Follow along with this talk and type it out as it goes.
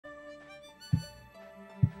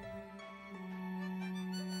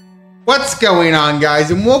What's going on,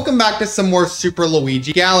 guys, and welcome back to some more Super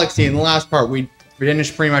Luigi Galaxy. In the last part, we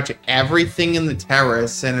finished pretty much everything in the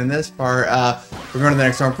terrace, and in this part, we're going to the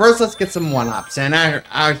next one. First, let's get some one-ups, and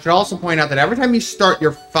I should also point out that every time you start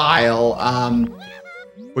your file,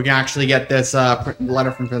 we can actually get this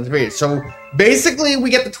letter from Princess Peach. So, basically, we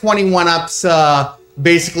get the 20 one-ups,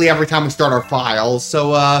 basically every time we start our files,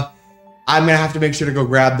 so, I'm gonna have to make sure to go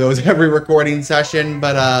grab those every recording session,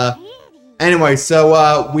 but, anyway,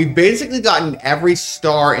 so, we've basically gotten every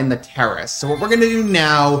star in the terrace. So what we're gonna do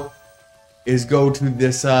now is go to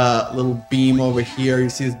this, little beam over here. You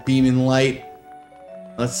see this beaming light?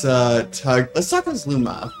 Let's talk to this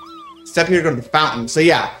Luma. Step here to go to the fountain. So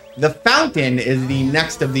yeah, the fountain is the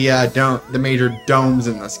next of the major domes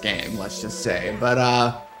in this game, let's just say.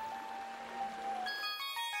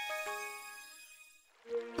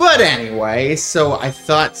 But anyway, so I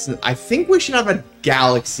think we should have a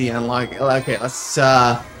galaxy unlock. Okay, let's,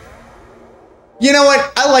 you know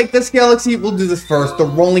what? I like this galaxy. We'll do this first. The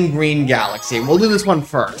rolling green galaxy. We'll do this one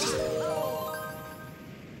first.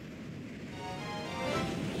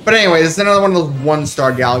 But anyway, this is another one of those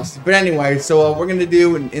one-star galaxies. But anyway, so what we're going to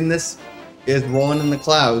do in this is rolling in the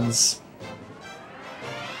clouds.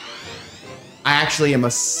 I actually am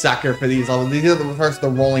a sucker for these levels. These are the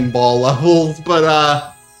rolling ball levels,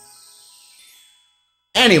 but,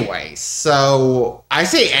 anyway, so I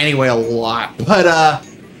say anyway a lot, but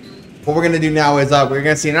what we're gonna do now is we're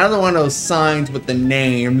gonna see another one of those signs with the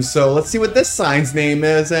name. So let's see what this sign's name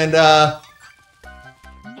is, and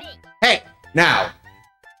hey, now,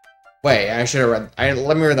 wait, I should have read.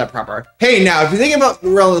 Let me read that proper. Hey, now, if you're thinking about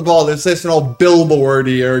rolling the ball, there's this little billboard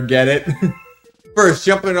here. Get it? First,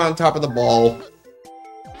 jumping on top of the ball,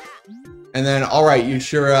 and then all right, you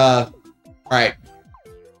sure all right.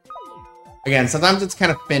 Again, sometimes it's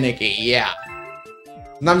kind of finicky, yeah.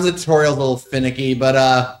 Sometimes the tutorial's a little finicky,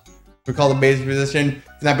 but, we call the basic position. In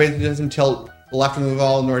that basic position, tilt left and move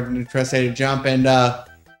all in order to press A to jump, and,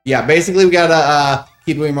 yeah, basically we gotta,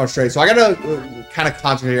 keep moving more straight. So I gotta kind of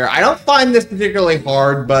concentrate here. I don't find this particularly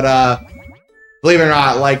hard, but, believe it or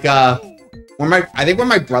not, like, I think when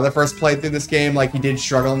my brother first played through this game, like, he did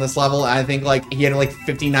struggle in this level. I think, like, he had, like,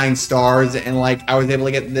 59 stars, and, like, I was able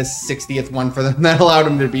to get this 60th one for them. That allowed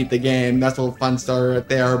him to beat the game. That's a little fun story right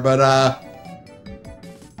there, but,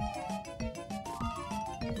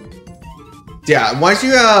 yeah, once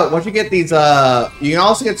you get these, you can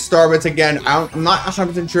also get star bits again. I'm not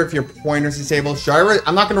 100% sure if your pointer's disabled.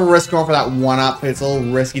 I'm not gonna risk going for that one-up. It's a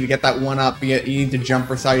little risky to get that one-up. You need to jump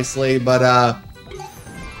precisely, but,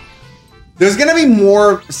 there's gonna be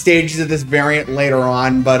more stages of this variant later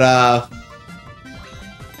on, but,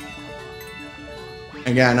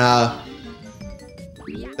 again,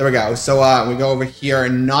 there we go. So, we go over here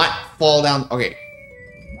and not fall down. Okay.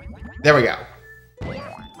 There we go.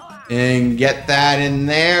 And get that in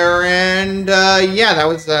there, and, yeah, that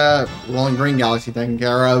was, Rolling Green Galaxy taken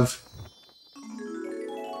care of.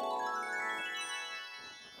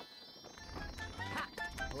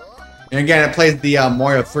 And again, it plays the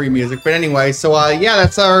Mario 3 music. But anyway, so yeah,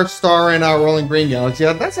 that's our star in Rolling Green Galaxy.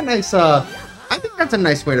 That's a nice, I think that's a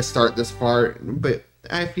nice way to start this part, but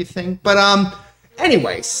if you think. But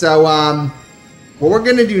anyway, so what we're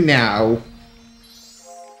gonna do now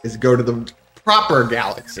is go to the proper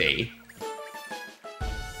galaxy.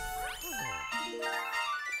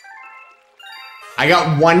 I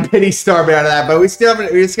got one pity star bit out of that, but we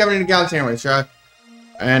discovered a galaxy anyway, sure.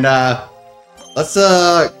 And let's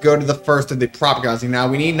go to the first of the proper galaxy. Now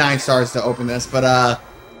we need 9 stars to open this, but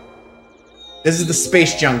this is the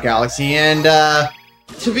Space Junk Galaxy, and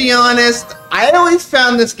to be honest, I always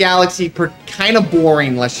found this galaxy kind of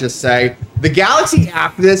boring, let's just say. The galaxy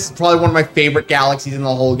after this is probably one of my favorite galaxies in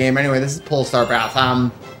the whole game. Anyway, this is Polestar Path.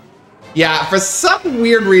 Yeah, for some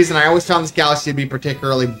weird reason, I always found this galaxy to be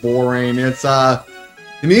particularly boring. It's the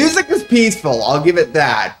music is peaceful, I'll give it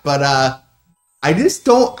that, but I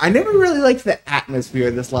never really liked the atmosphere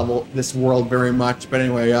of this world very much. But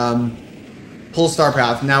anyway, Polestar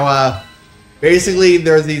Path. Now, basically,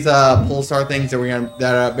 there's these Polestar things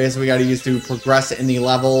that basically we gotta use to progress in the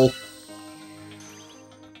level.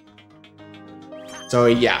 So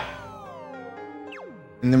yeah,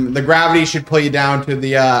 and then the gravity should pull you down to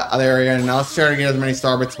the other area. And let's try to get as many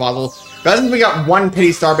star bits as possible. But since we got one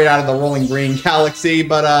pity star bit out of the Rolling Green Galaxy,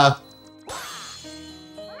 but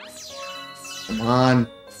come on.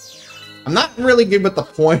 I'm not really good with the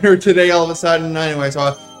pointer today all of a sudden. Anyway,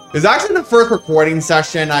 so it's actually the first recording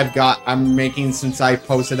session I'm making since I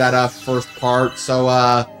posted that first part. So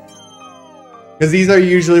because these are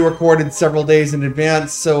usually recorded several days in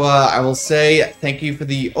advance. So I will say thank you for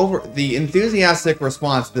the enthusiastic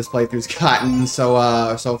response this playthrough's gotten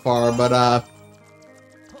so far. But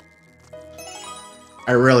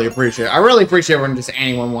I really appreciate it. I really appreciate when just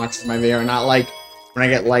anyone watches my video, not like when I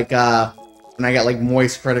get like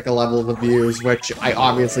moist critical levels of views, which I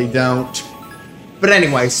obviously don't. But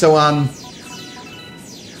anyway, so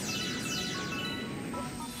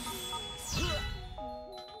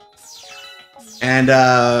and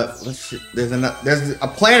let's see, there's a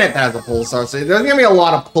planet that has a pull star, so there's gonna be a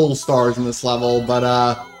lot of pull stars in this level. But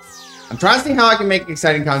I'm trying to see how I can make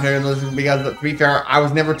exciting content because, to be fair, I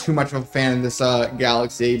was never too much of a fan of this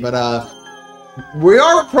galaxy. But we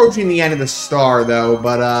are approaching the end of the star, though.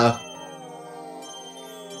 But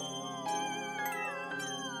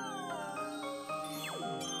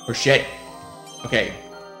oh shit. Okay,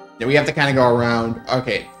 then we have to kind of go around.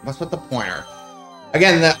 Okay, what's with the pointer?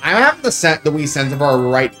 Again, I have the Wii Sense bar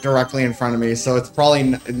right directly in front of me, so it's probably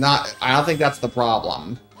not. I don't think that's the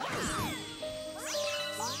problem.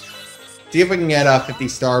 See if we can get 50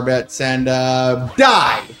 star bits and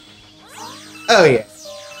die. Oh yeah.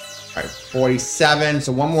 All right, 47.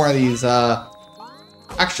 So one more of these.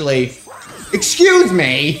 Actually, excuse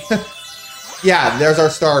me. Yeah, there's our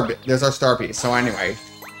star. There's our star piece. So anyway,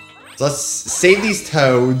 so let's save these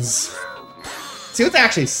toads. See what they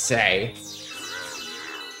actually say.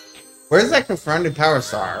 Where's that confronted power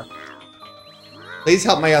star? Please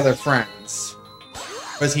help my other friends.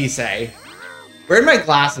 What does he say? Where'd my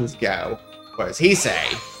glasses go? What does he say?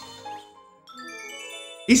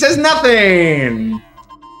 He says nothing!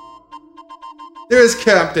 There's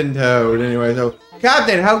Captain Toad. Anyway, so,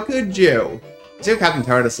 Captain, how could you? Let's see what Captain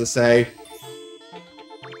Toad has to say.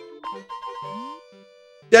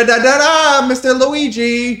 Da-da-da-da, Mr.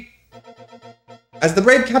 Luigi! As the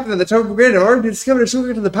brave captain of the Toad Brigade, I already discovered a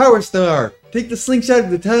shortcut to the Power Star. Take the slingshot to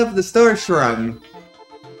the top of the Star Shrine.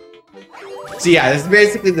 So yeah, this is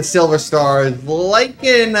basically the Silver Stars, like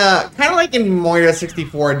in, kind of like in Mario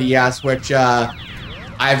 64 DS, which,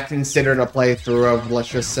 I've considered a playthrough of, let's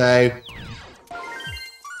just say.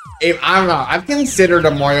 I don't know, I've considered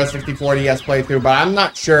a Mario 64 DS playthrough, but I'm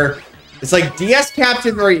not sure. It's like, DS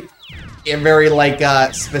capture very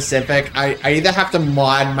like specific. I either have to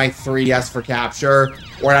mod my 3DS for capture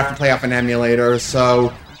or I have to play off an emulator.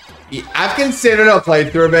 So I've considered a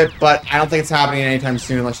playthrough of it, but I don't think it's happening anytime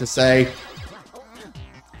soon, let's just say.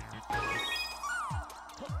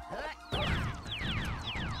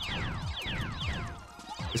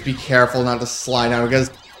 Just be careful not to slide down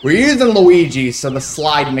because we're using Luigi, so the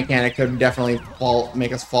slide mechanic could definitely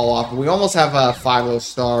make us fall off. We almost have 5 of those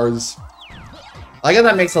stars. I like how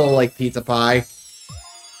that makes a little, like, pizza pie.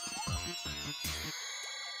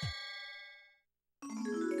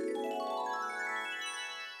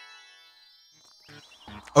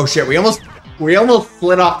 Oh shit, we almost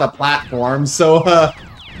slid off the platform, so,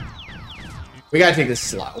 we gotta take this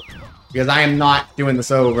slow. Because I am not doing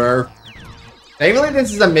this over. Thankfully,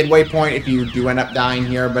 this is a midway point if you do end up dying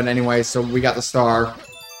here, but anyway, so we got the star.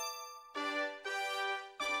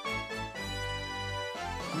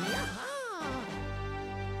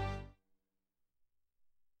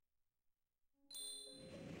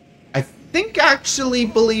 I think, actually,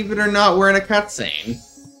 believe it or not, we're in a cutscene.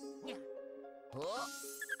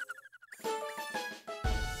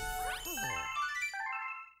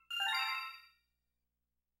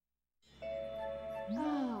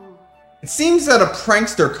 It seems that a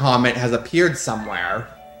prankster comet has appeared somewhere.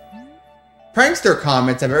 Prankster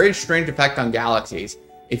comets have a very strange effect on galaxies.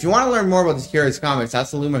 If you want to learn more about these curious comets,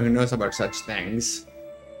 ask the Luma who knows about such things.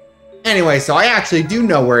 Anyway, so I actually do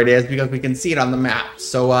know where it is because we can see it on the map.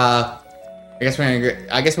 So, I guess we'll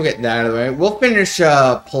get that out of the way. We'll finish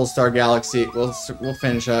Polestar Galaxy. We'll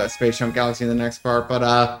finish Space Jump Galaxy in the next part. But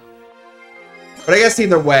I guess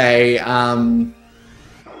either way, I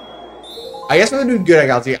guess we're gonna do good at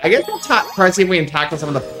Galaxy. I guess we'll try to see if we can tackle some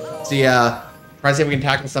of the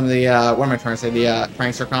what am I trying to say? The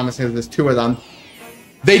prankster comets, because there's 2 of them.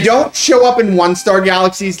 They don't show up in 1-star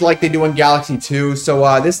galaxies like they do in Galaxy 2,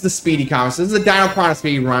 so this is the speedy comets. This is a Dino Piranha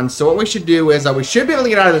speed run, so what we should do is we should be able to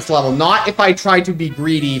get out of this level, not if I try to be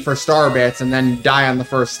greedy for star bits and then die on the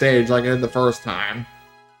first stage like I did the first time.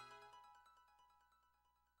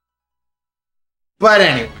 But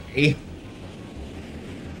anyway.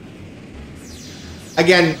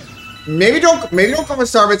 Again, maybe don't go for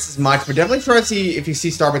star bits as much, but definitely try to see if you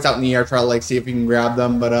see star bits out in the air, try to like see if you can grab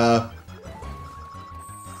them, but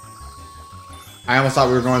I almost thought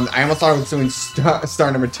I was doing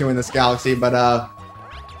star number 2 in this galaxy, but oh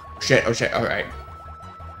shit, alright.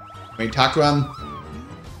 Let me talk to him.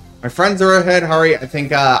 My friends are ahead. Hurry! I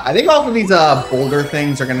think all of these boulder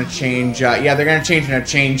things are gonna change. Yeah, they're gonna change in a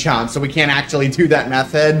chain chomp, so we can't actually do that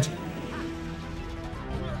method.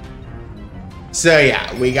 So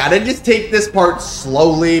yeah, we gotta just take this part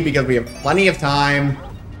slowly because we have plenty of time.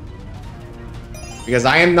 Because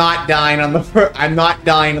I am not dying on I'm not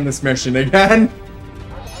dying on this mission again.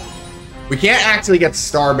 We can't actually get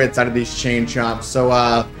star bits out of these chain chomps, so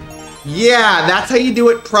yeah, that's how you do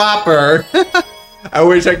it proper. I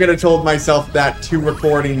wish I could have told myself that 2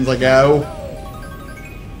 recordings ago.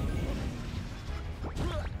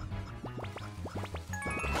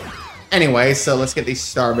 Anyway, so let's get these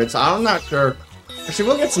star bits. I'm not sure. Actually,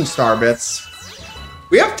 we'll get some star bits.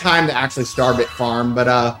 We have time to actually star bit farm,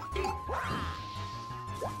 but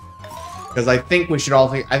because I think we should all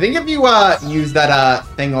think. I think if you use that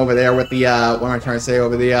thing over there with the what am I trying to say,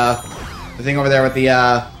 over the thing over there with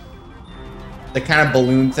the kind of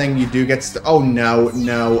balloon thing, you do get oh no,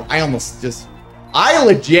 no. I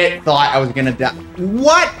legit thought I was gonna die.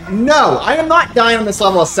 What? No, I am not dying on this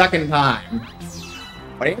level a second time.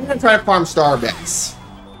 But I'm gonna try to farm star bits.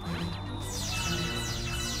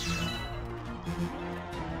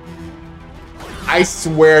 I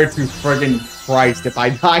swear to friggin' Christ, if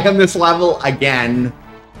I die on this level again.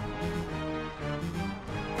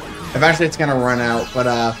 Eventually it's gonna run out, but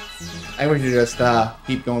I think we should just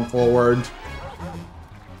keep going forward.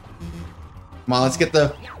 Come on, let's get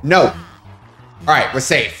the... No! Alright, we're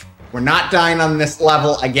safe. We're not dying on this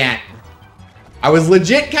level again. I was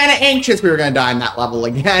legit kind of anxious we were gonna die on that level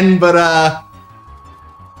again, but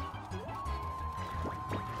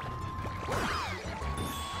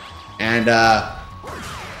and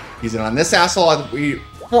use it on this asshole.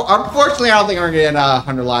 Unfortunately, I don't think we're gonna get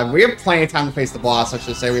 100 live. We have plenty of time to face the boss, I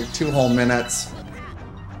should say. We have 2 whole minutes.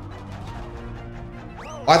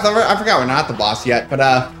 Oh, I forgot we're not the boss yet, but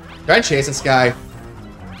try to chase this guy.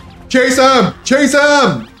 Chase him! Chase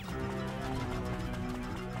him!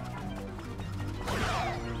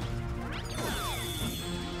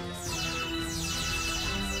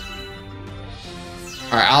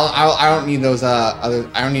 Alright, I don't need those I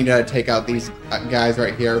don't need to take out these guys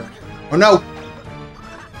right here. Oh no!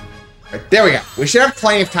 Right, there we go. We should have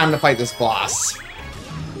plenty of time to fight this boss.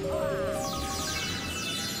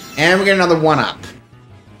 And we get another 1-up.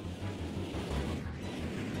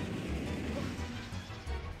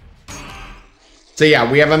 So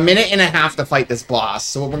yeah, we have a minute and a half to fight this boss.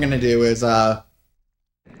 So what we're gonna do is I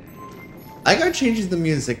gotta change the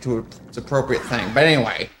music to its appropriate thing. But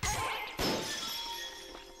anyway.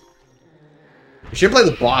 We should play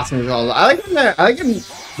the boss music. I like him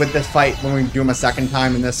with this fight when we do him a second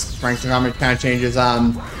time in this prankster comment, kind of changes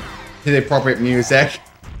to the appropriate music.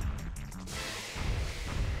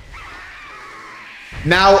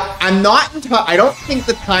 Now, I don't think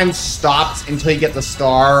the time stops until you get the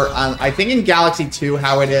star. I think in Galaxy 2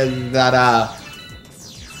 how it is that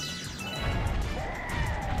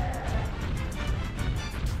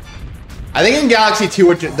I think in Galaxy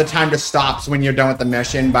 2, the time just stops when you're done with the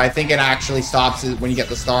mission, but I think it actually stops when you get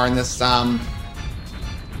the star in this, But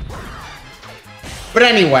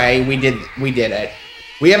anyway, we did it.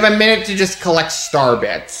 We have a minute to just collect star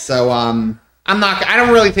bits, so, I don't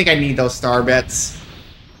really think I need those star bits.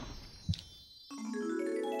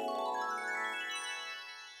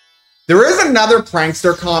 There is another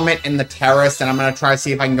prankster comet in the terrace, and I'm gonna try to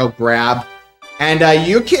see if I can go grab. And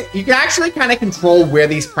you can actually kind of control where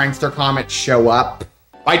these prankster comets show up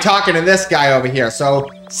by talking to this guy over here. So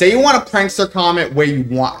say you want a prankster comet where you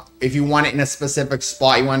want, if you want it in a specific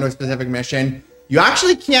spot, you want to do a specific mission, you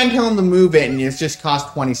actually can tell him to move it, and it's just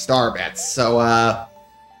cost 20 star bits. So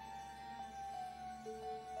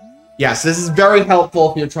yes, this is very helpful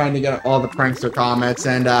if you're trying to get all the prankster comets.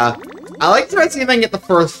 And I like to try to see if I can get the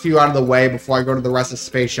first few out of the way before I go to the rest of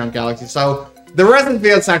Space Junk Galaxy. So the rest of the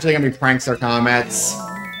field is actually going to be prankster comets.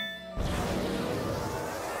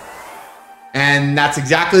 And that's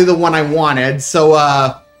exactly the one I wanted, so,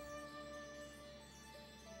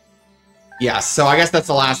 yeah, so I guess that's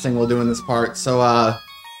the last thing we'll do in this part, so,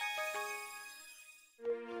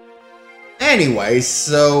 anyway,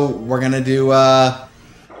 so we're gonna do, the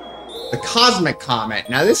Cosmic Comet.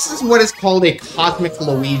 Now, this is what is called a Cosmic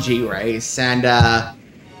Luigi race, and,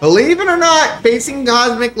 believe it or not, facing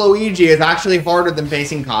Cosmic Luigi is actually harder than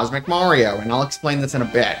facing Cosmic Mario, and I'll explain this in a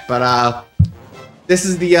bit, but, this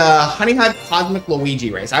is the, Honey Hive Cosmic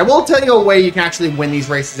Luigi race. I will tell you a way you can actually win these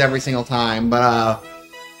races every single time, but,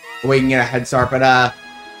 a way you can get a head start, but,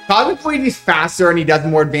 Cosmic Luigi's faster, and he does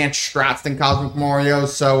more advanced strats than Cosmic Mario,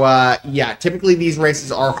 so, yeah, typically these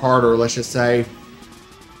races are harder, let's just say.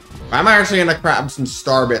 I'm actually gonna grab some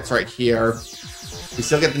star bits right here. We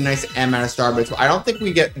still get the nice M out of star bits. I don't think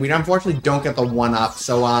we unfortunately don't get the 1-up.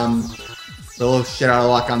 So, a little shit out of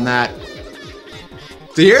luck on that.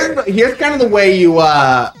 So here's kind of the way you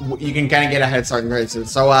can kind of get a head start in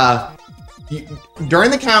races. So,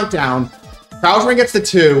 during the countdown, crouch when it gets to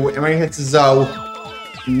 2, and when it hits Zoe,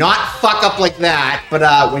 not fuck up like that,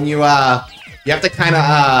 but when you have to kind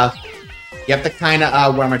of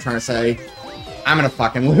what am I trying to say? I'm gonna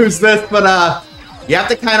fucking lose this, but you have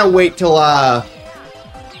to kind of wait till I'm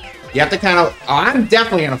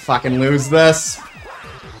definitely gonna fucking lose this.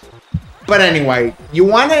 But anyway, you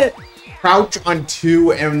want to crouch on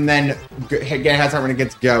 2 and then get a head start when it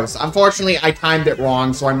gets Ghost. Unfortunately, I timed it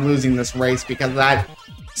wrong, so I'm losing this race because of that.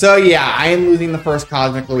 So yeah, I am losing the first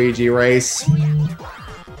Cosmic Luigi race.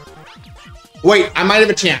 Wait, I might have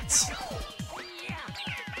a chance.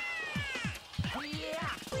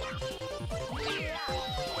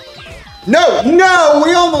 No,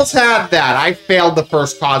 we almost had that. I failed the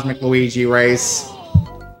first Cosmic Luigi race.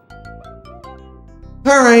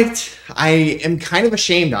 Alright, I am kind of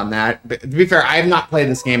ashamed on that. But to be fair, I have not played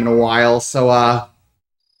this game in a while, so, I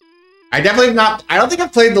definitely have not... I don't think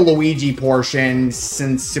I've played the Luigi portion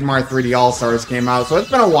since Super Mario 3D All-Stars came out, so it's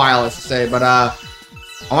been a while, let's say, but, I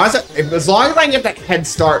want to say, as long as I can get that head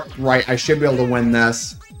start right, I should be able to win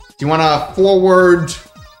this. Do you want to forward...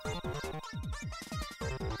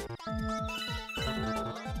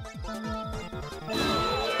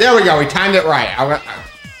 There we go, we timed it right.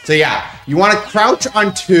 So yeah, you want to crouch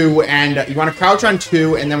on 2, and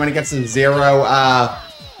then when it gets to 0,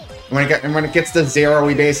 when it gets to 0,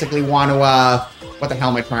 we basically want to, what the hell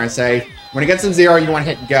am I trying to say? When it gets to 0, you want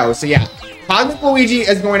to hit go. So yeah, Cosmic Luigi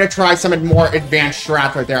is going to try some more advanced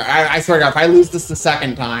strats right there. I swear to God, if I lose this the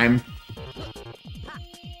second time.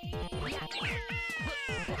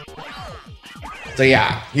 So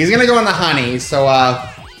yeah, he's gonna go in the honey, so,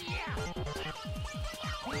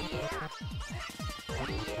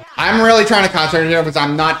 I'm really trying to concentrate here because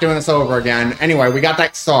I'm not doing this over again. Anyway, we got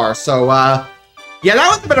that star. So, yeah, that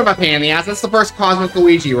was a bit of a pain in the ass. That's the first Cosmic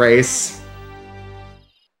Luigi race.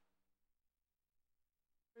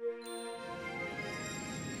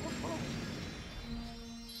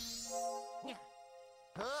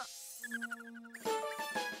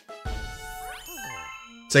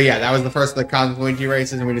 So, yeah, that was the first of the Cosmic Luigi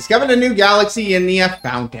races, and we discovered a new galaxy in the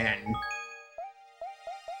fountain.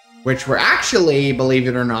 Which we're actually, believe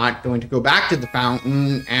it or not, going to go back to the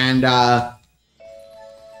fountain, and, I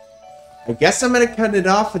guess I'm gonna cut it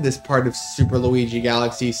off for this part of Super Luigi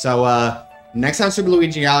Galaxy. So, next time Super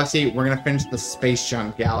Luigi Galaxy, we're gonna finish the Space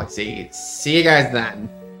Junk Galaxy. See you guys then.